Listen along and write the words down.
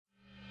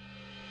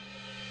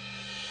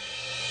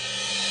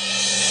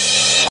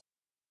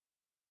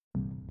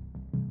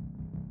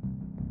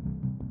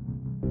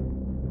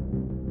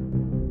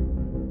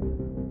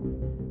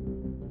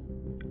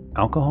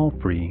Alcohol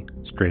Free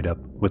Straight Up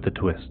with a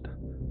Twist,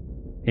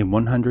 a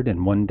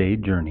 101-day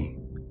journey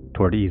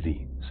toward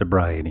easy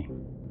sobriety.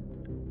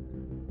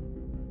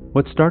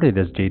 What started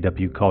as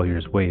J.W.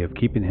 Collier's way of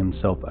keeping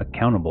himself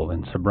accountable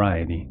in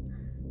sobriety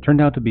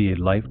turned out to be a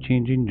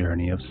life-changing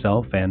journey of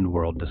self and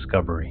world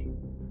discovery.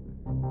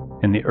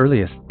 In the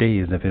earliest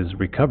days of his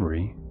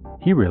recovery,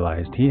 he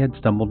realized he had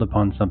stumbled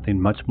upon something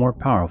much more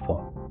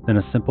powerful than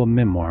a simple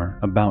memoir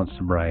about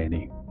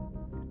sobriety.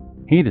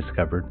 He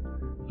discovered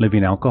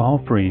living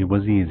alcohol-free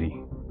was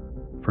easy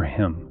for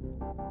him.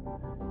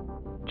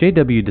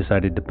 J.W.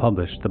 decided to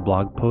publish the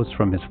blog post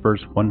from his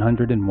first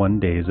 101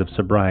 days of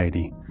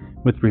sobriety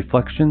with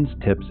reflections,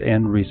 tips,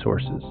 and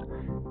resources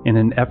in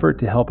an effort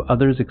to help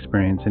others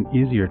experience an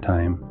easier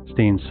time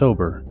staying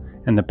sober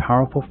and the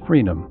powerful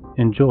freedom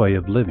and joy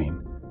of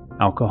living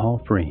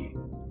alcohol-free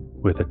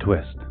with a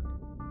twist.